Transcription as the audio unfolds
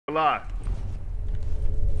Alive.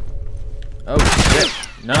 Oh shit!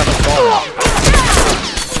 None of us fall.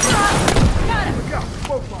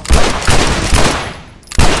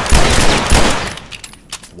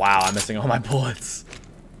 Wow, I'm missing all my bullets.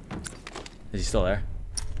 Is he still there?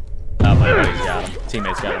 Oh, my buddy's got him.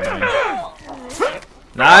 Teammates got him.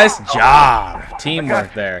 Nice job.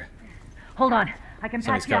 Teamwork there. Hold on, I can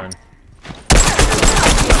Somebody's patch you. coming.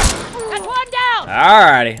 That's one down.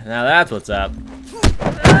 Alrighty, now that's what's up.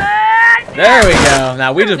 There we go.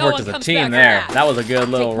 Now we just worked as a team there. That was a good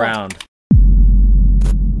little round.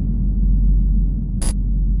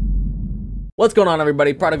 What's going on,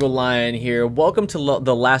 everybody? Prodigal Lion here. Welcome to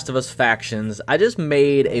The Last of Us Factions. I just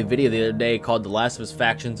made a video the other day called The Last of Us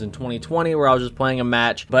Factions in 2020 where I was just playing a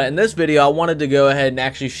match. But in this video, I wanted to go ahead and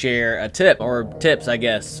actually share a tip, or tips, I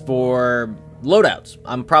guess, for loadouts.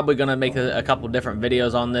 I'm probably going to make a couple different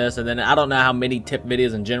videos on this, and then I don't know how many tip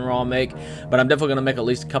videos in general I'll make, but I'm definitely going to make at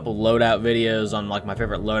least a couple loadout videos on like my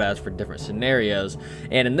favorite loadouts for different scenarios.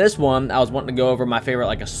 And in this one, I was wanting to go over my favorite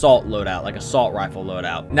like assault loadout, like assault rifle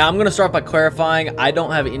loadout. Now I'm going to start by clarifying I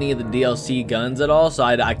don't have any of the DLC guns at all, so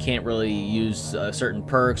I can't really use certain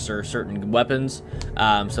perks or certain weapons.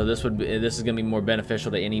 So this is going to be more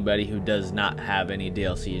beneficial to anybody who does not have any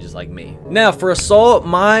DLC, just like me. Now for assault,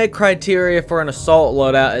 my criteria for an assault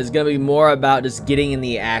loadout is going to be more about just getting in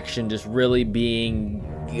the action, just really being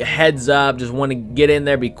heads up, just want to get in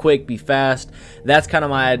there, be quick, be fast. That's kind of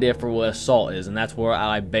my idea for what assault is, and that's where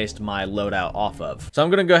I based my loadout off of. So I'm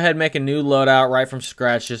going to go ahead and make a new loadout right from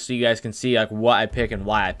scratch just so you guys can see like what I pick and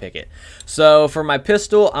why I pick it. So for my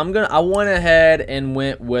pistol, I went ahead and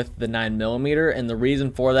went with the 9mm, and the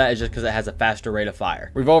reason for that is just because it has a faster rate of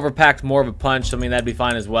fire. Revolver packed more of a punch, so I mean that'd be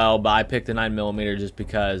fine as well, but I picked the 9mm just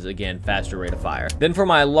because, again, faster rate of fire. Then for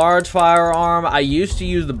my large firearm, I used to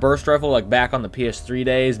use the burst rifle like back on the PS3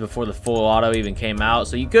 days before the full auto even came out,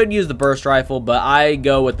 so you could use the burst rifle, but I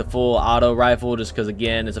go with the full auto rifle just because,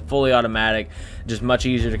 again, it's a fully automatic, just much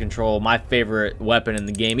easier to control. My favorite weapon in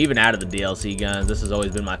the game, even out of the DLC guns, this has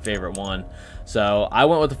always been my favorite one. So I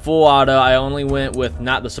went with the full auto. I only went with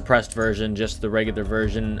not the suppressed version, just the regular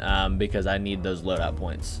version, because I need those loadout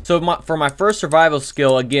points. So for my first survival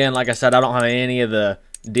skill, again, like I said, I don't have any of the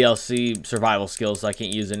DLC survival skills, so I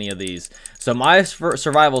can't use any of these. So my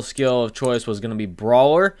survival skill of choice was going to be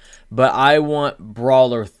Brawler, but I want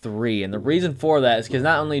Brawler 3, and the reason for that is because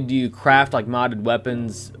not only do you craft like modded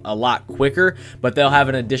weapons a lot quicker, but they'll have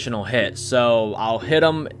an additional hit. So I'll hit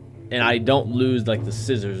them and I don't lose like the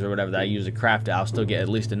scissors or whatever that I use to craft it. I'll still get at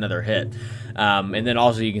least another hit. And then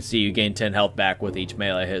also you can see you gain 10 health back with each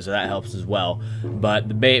melee hit, so that helps as well. But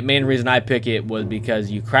the main reason I pick it was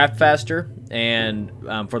because you craft faster and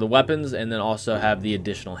for the weapons, and then also have the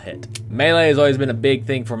additional hit. Melee has always been a big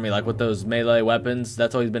thing for me, like with those melee weapons,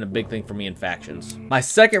 that's always been a big thing for me in factions. My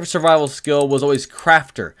second survival skill was always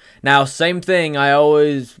Crafter. Now, same thing, I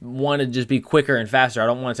always want to just be quicker and faster. I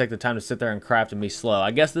don't want to take the time to sit there and craft and be slow.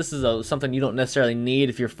 I guess this is something you don't necessarily need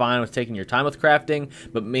if you're fine with taking your time with crafting,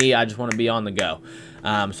 but me, I just want to be on the go.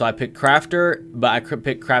 So I picked Crafter, but I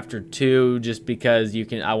picked Crafter 2 just because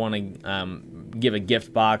I want to give a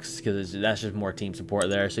gift box, because that's just more team support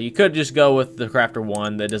there. So you could just go with the Crafter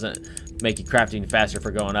 1 that doesn't make you crafting faster for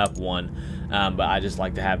going up 1, but I just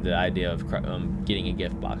like to have the idea of getting a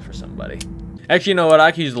gift box for somebody. Actually, you know what?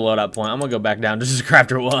 I can use the loadout point. I'm going to go back down to just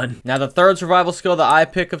Crafter 1. Now, the third survival skill that I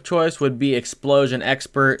pick of choice would be Explosion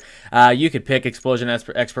Expert. You could pick Explosion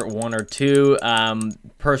Expert 1 or 2.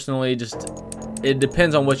 Personally, it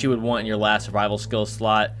depends on what you would want in your last survival skill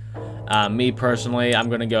slot. Me personally, I'm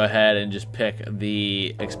going to go ahead and just pick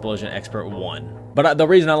the Explosion Expert 1. But the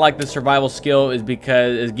reason I like this survival skill is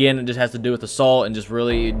because, again, it just has to do with assault and just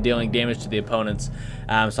really dealing damage to the opponents.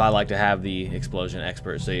 So I like to have the Explosion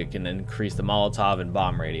Expert so you can increase the Molotov and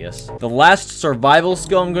bomb radius. The last survival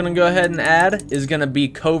skill I'm going to go ahead and add is going to be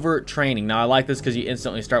Covert Training. Now, I like this because you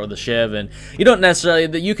instantly start with a Shiv, and you don't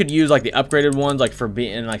necessarily, you could use like the upgraded ones, like for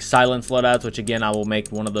being like silence loadouts, which again, I will make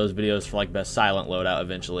one of those videos for like best silent loadout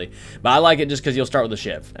eventually. But I like it just because you'll start with a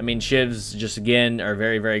Shiv. I mean, Shivs just, again, are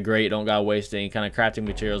very, very great. You don't gotta waste any kind of crafting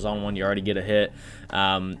materials on one. You already get a hit.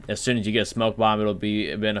 As soon as you get a smoke bomb, it'll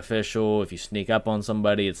be beneficial. If you sneak up on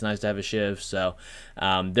somebody, it's nice to have a Shiv. So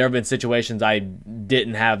there have been situations I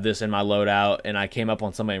didn't have this in my loadout, and I came up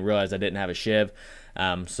on somebody and realized I didn't have a Shiv.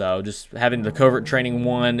 So just having the Covert Training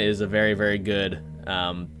 1 is a very, very good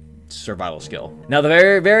survival skill. Now, the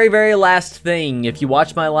very last thing, if you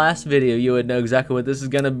watched my last video, you would know exactly what this is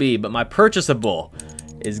going to be, but my purchasable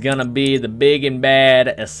is gonna be the big and bad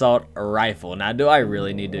assault rifle. Now, do I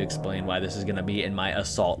really need to explain why this is gonna be in my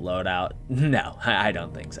assault loadout? No, I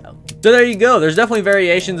don't think so. So there you go. There's definitely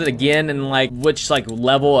variations, and again, in like which like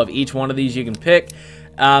level of each one of these you can pick.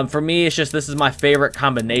 For me, it's just this is my favorite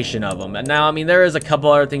combination of them. And now, I mean, there is a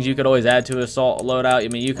couple other things you could always add to assault loadout. I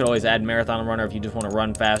mean, you could always add marathon runner if you just want to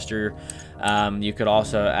run faster. You could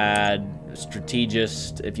also add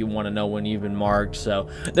strategist if you want to know when you've been marked. So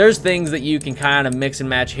there's things that you can kind of mix and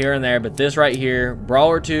match here and there, but this right here,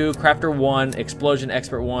 Brawler 2, Crafter 1, Explosion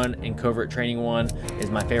Expert 1, and Covert Training 1 is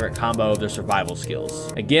my favorite combo of their survival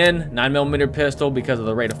skills. Again, 9mm pistol because of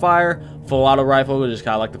the rate of fire, full auto rifle, which is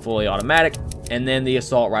kind of like the fully automatic, and then the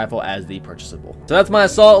assault rifle as the purchasable. So that's my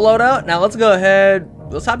assault loadout. Now let's go ahead,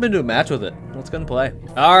 let's hop into a match with it. Let's go and play.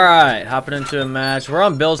 All right, hopping into a match. We're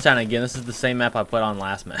on Billstown again. This is the same map I put on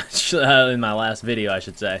last match, in my last video, I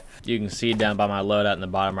should say. You can see down by my loadout in the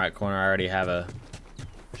bottom right corner, I already have a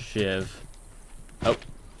shiv. Oh.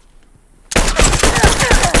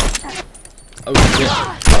 Oh,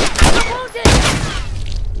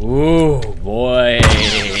 shit. Ooh, boy.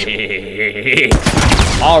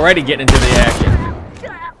 Already getting into the action.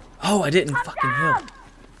 Oh, I didn't fucking heal.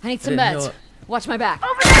 I need some meds. Watch my back.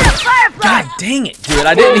 Over there, Firefly! God dang it, dude.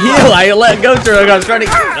 I didn't heal. I let go through. I was trying to...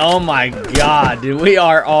 Oh, my God, dude. We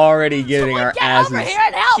are already getting our asses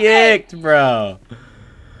kicked, bro.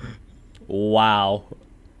 Wow.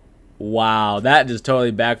 Wow. That just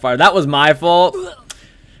totally backfired. That was my fault.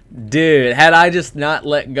 Dude, had I just not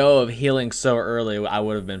let go of healing so early, I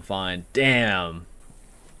would have been fine. Damn.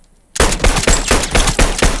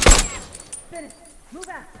 Finish. Move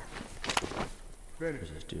out. Finish.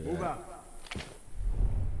 Move out.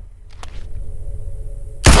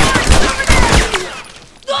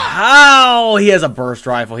 How? He has a burst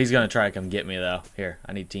rifle. He's gonna try to come get me though. Here,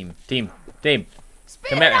 I need team. Speed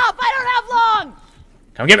it up! I don't have long.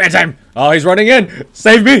 Come get me, team. Oh, he's running in.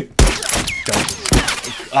 Save me. Go.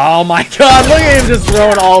 Oh my God! Look at him just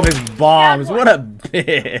throwing all of his bombs. What a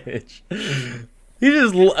bitch. He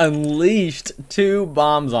just unleashed 2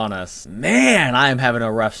 bombs on us. Man, I am having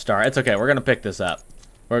a rough start. It's okay. We're gonna pick this up.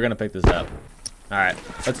 All right,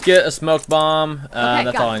 let's get a smoke bomb.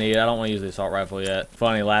 That's all I need. I don't want to use the assault rifle yet.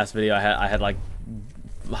 Funny, last video I had like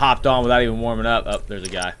hopped on without even warming up. Oh, there's a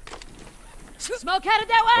guy. Smoke headed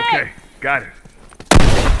that way. Okay, got it.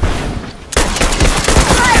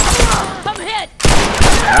 I'm hit.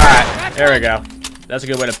 All right, there we go. That's a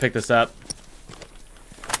good way to pick this up.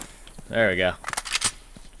 There we go.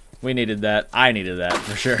 We needed that. I needed that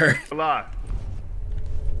for sure. Alive.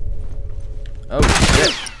 Oh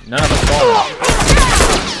shit! None of us fall.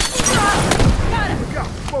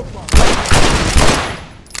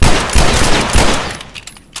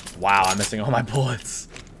 Wow, I'm missing all my bullets.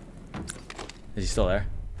 Is he still there?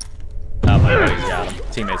 Oh, my buddy's got him.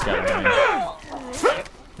 Teammates got him.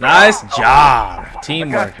 Nice job.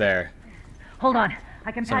 Teamwork there. Hold on.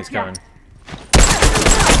 I can Somebody's patch you up. coming.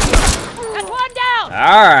 That's one down.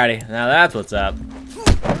 Alrighty, now that's what's up.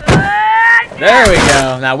 There we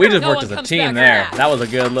go. Now we just worked as a team there. That was a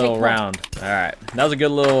good little round. Alright, that was a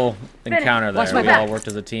good little encounter there. We all worked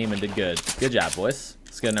as a team and did good. Good job, boys.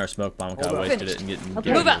 Let's get another smoke bomb. I wasted it and getting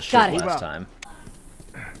Move out. Got it. last time.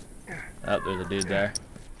 Oh, there's a dude there.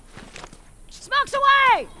 Smokes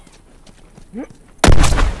away.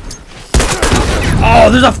 Oh,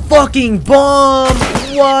 there's a fucking bomb!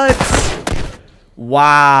 What?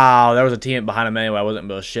 Wow, there was a team behind him anyway. I wasn't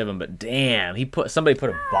able to shiv him, but damn, somebody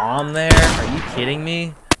put a bomb there. Are you kidding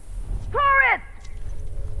me? Tourist!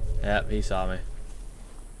 Yep, he saw me.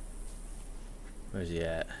 Where's he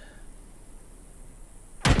at?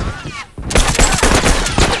 Alright,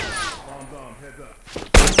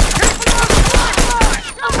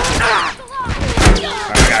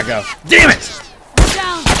 I gotta go. Damn it!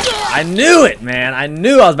 I knew it, man. I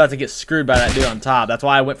knew I was about to get screwed by that dude on top. That's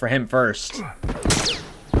why I went for him first.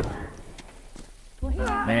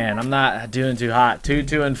 Man, I'm not doing too hot. 2,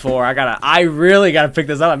 2, and 4. I really gotta pick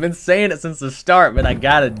this up. I've been saying it since the start, but I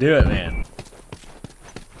gotta do it, man.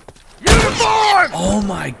 Uniform! Oh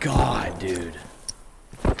my God, dude.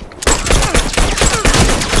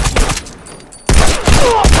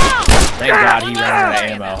 Thank God he ran out of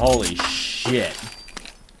ammo. Holy shit.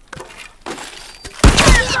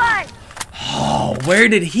 Oh, where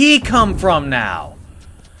did he come from now?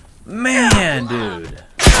 Man, dude.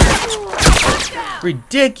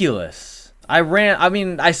 Ridiculous.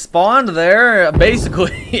 I spawned there.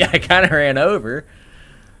 Basically, I kind of ran over.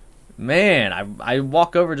 Man, I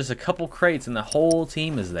walk over just a couple crates and the whole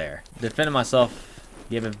team is there. Defending myself,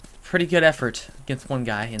 gave a pretty good effort against one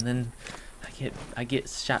guy, and then I get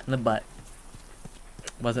shot in the butt.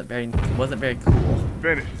 Wasn't very cool.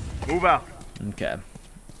 Finish. Move out. Okay.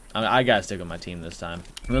 I gotta stick with my team this time.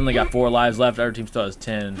 We only got 4 lives left. Our team still has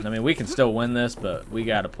 10. I mean, we can still win this, but we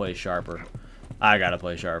gotta play sharper. I gotta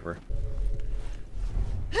play sharper.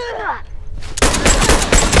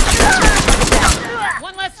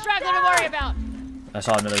 One less straggler to worry about. I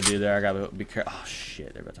saw another dude there. I gotta be careful. Oh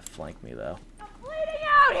shit, they're about to flank me though. I'm bleeding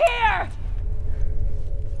out here.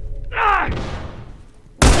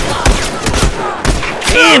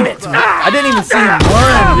 Damn it! I didn't even see him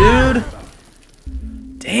run, dude.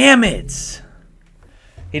 Damn it!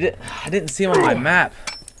 I didn't see him on my map.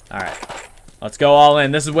 All right, let's go all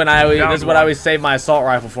in. This is when I always save my assault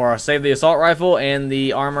rifle for. I'll save the assault rifle and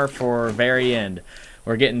the armor for very end.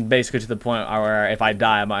 We're getting basically to the point where if I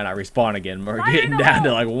die, I might not respawn again. We're getting down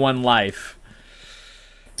to like 1 life.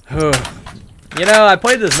 You know, I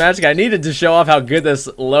played this match. I needed to show off how good this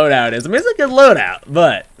loadout is. I mean, it's a good loadout,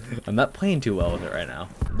 but I'm not playing too well with it right now.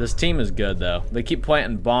 This team is good, though. They keep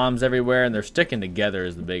planting bombs everywhere, and they're sticking together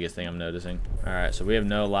is the biggest thing I'm noticing. All right, so we have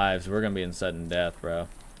no lives. We're going to be in sudden death, bro.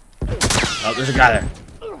 Oh, there's a guy there.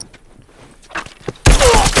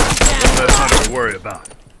 That's nothing to worry about.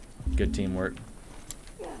 Good teamwork.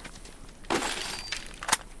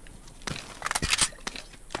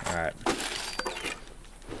 All right.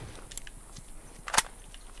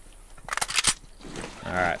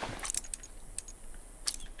 All right.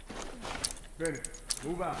 Finish.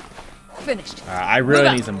 Move out. Finished. All right. I really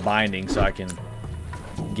need some binding so I can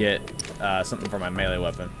get something for my melee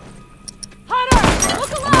weapon. Hunter,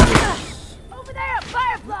 look alive! Over there,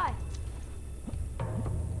 Firefly.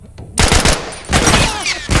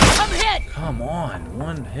 I'm hit. Come on,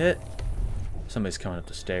 1 hit. Somebody's coming up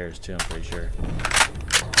the stairs too. I'm pretty sure.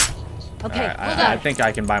 Okay, All right, I think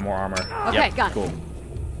I can buy more armor. Okay, Yep, got it. cool.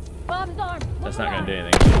 Bomb's armed. That's not gonna do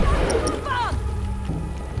anything. Bomb.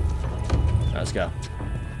 Let's go.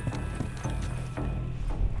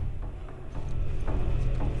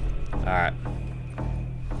 All right.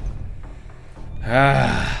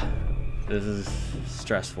 This is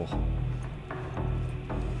stressful.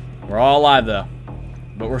 We're all alive though,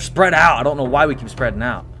 but we're spread out. I don't know why we keep spreading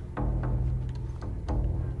out.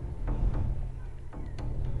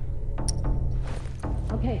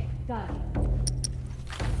 Okay, got it.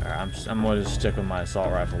 All right, I'm gonna just stick with my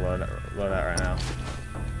assault rifle loadout right now.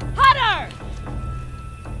 Hunter!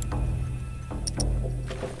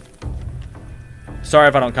 Sorry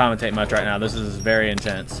if I don't commentate much right now. This is very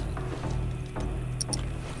intense.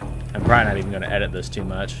 I'm probably not even going to edit this too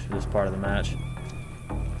much, this part of the match.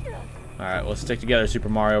 Alright, let's stick together, Super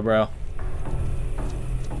Mario, bro.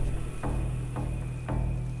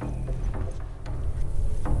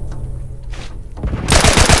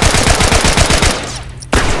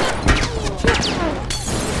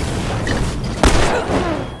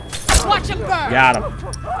 Watch him burn! Got him.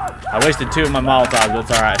 I wasted 2 of my Molotovs, but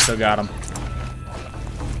it's alright. I still got him.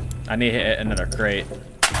 I need to hit another crate.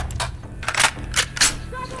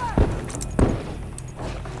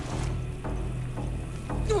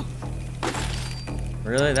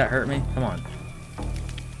 Really? That hurt me? Come on.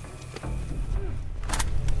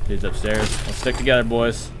 Dude's upstairs. Let's stick together,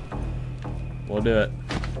 boys. We'll do it.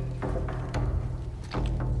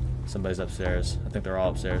 Somebody's upstairs. I think they're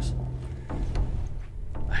all upstairs.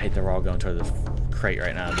 I hate that we're all going toward this crate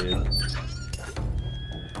right now, dude.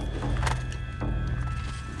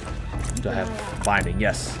 Do I have binding?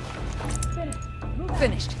 Yes.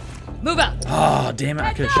 Finished. Move out. Oh, damn it.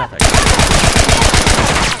 I could have shot that guy.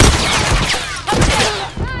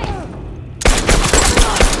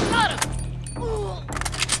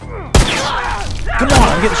 Come on.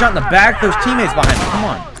 I'm getting shot in the back. There's teammates behind me. Come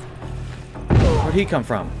on. Where'd he come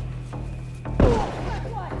from?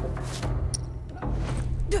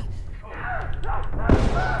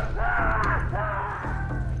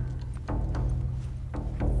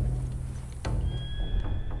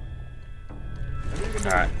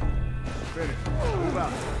 Alright.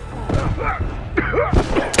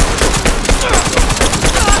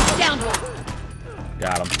 Down.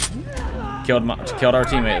 Got him. Killed our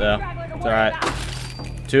teammate though. It's alright.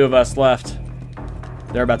 2 of us left.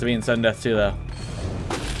 They're about to be in sudden death too though.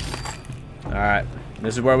 Alright.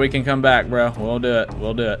 This is where we can come back, bro. We'll do it.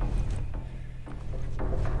 We'll do it.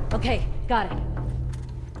 Okay, got it.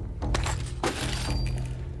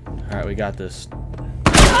 Alright, we got this.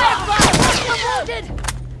 I'm wounded.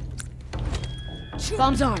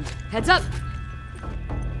 Bomb's armed. Heads up.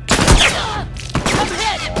 I'm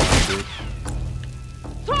hit.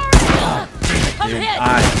 I'm Dude, hit.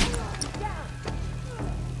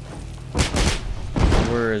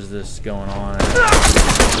 Where is this going on?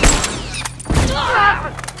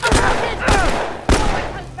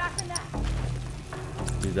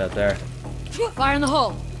 Dude's out there. Fire in the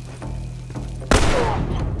hole.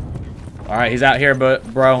 All right, he's out here, but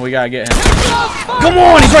bro, we gotta get him. Come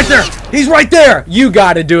on, he's right there. He's right there. You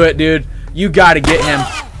gotta do it, dude. You gotta get him.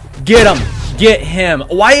 Get him. Get him.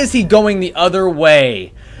 Why is he going the other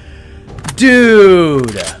way?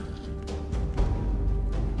 Dude.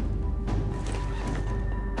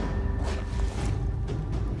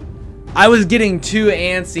 I was getting too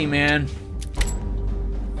antsy, man.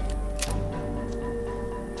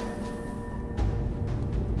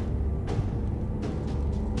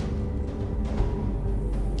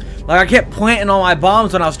 Like, I kept planting all my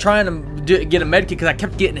bombs when I was trying to get a medkit because I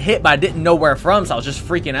kept getting hit, but I didn't know where from, so I was just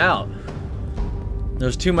freaking out.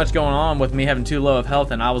 There's too much going on with me having too low of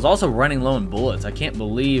health, and I was also running low on bullets. I can't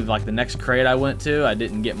believe, like, the next crate I went to, I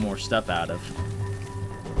didn't get more stuff out of.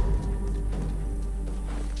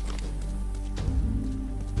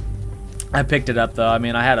 I picked it up, though. I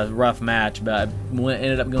mean, I had a rough match, but I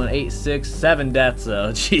ended up going 8, 6, 7 deaths,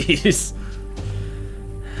 though. Jeez.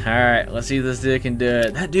 Alright, let's see if this dude can do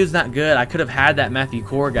it. That dude's not good. I could have had that Matthew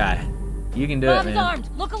Core guy. You can do it, man. Bombs armed.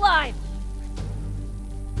 Look alive.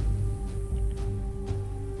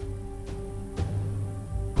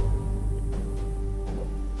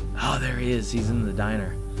 Oh, there he is. He's in the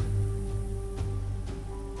diner.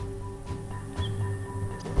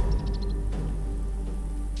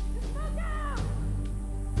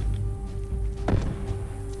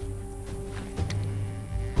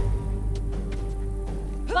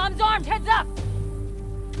 Bombs armed. Heads up.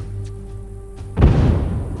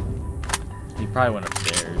 He probably went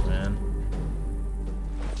upstairs, man.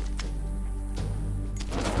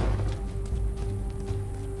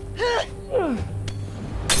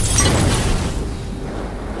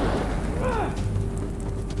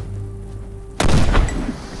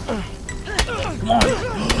 Come on.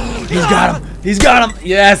 He's got him. He's got him.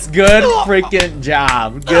 Yes, good freaking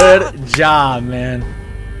job. Good job, man.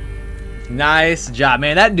 Nice job,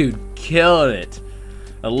 man. That dude killed it.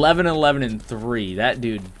 11, 11, and 3. That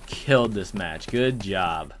dude killed this match. Good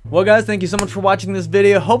job. Well, guys, thank you so much for watching this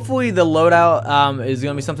video. Hopefully, the loadout is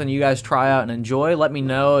going to be something you guys try out and enjoy. Let me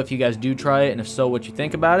know if you guys do try it, and if so, what you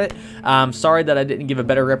think about it. Sorry that I didn't give a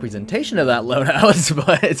better representation of that loadout,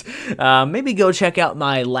 but maybe go check out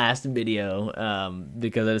my last video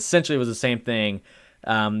because it essentially was the same thing.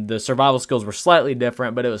 The survival skills were slightly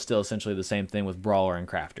different, but it was still essentially the same thing with Brawler and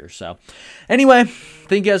Crafter. So, anyway,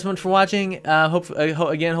 thank you guys so much for watching.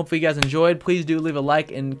 Again, hopefully you guys enjoyed. Please do leave a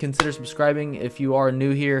like and consider subscribing if you are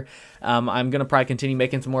new here. I'm going to probably continue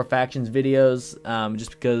making some more factions videos just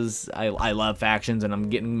because I love factions and I'm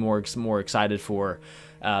getting more excited for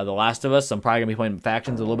The Last of Us. I'm probably going to be playing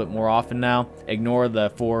factions a little bit more often now. Ignore the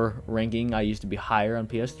 4 ranking. I used to be higher on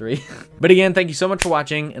PS3. But again, thank you so much for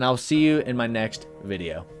watching, and I'll see you in my next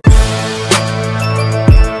video.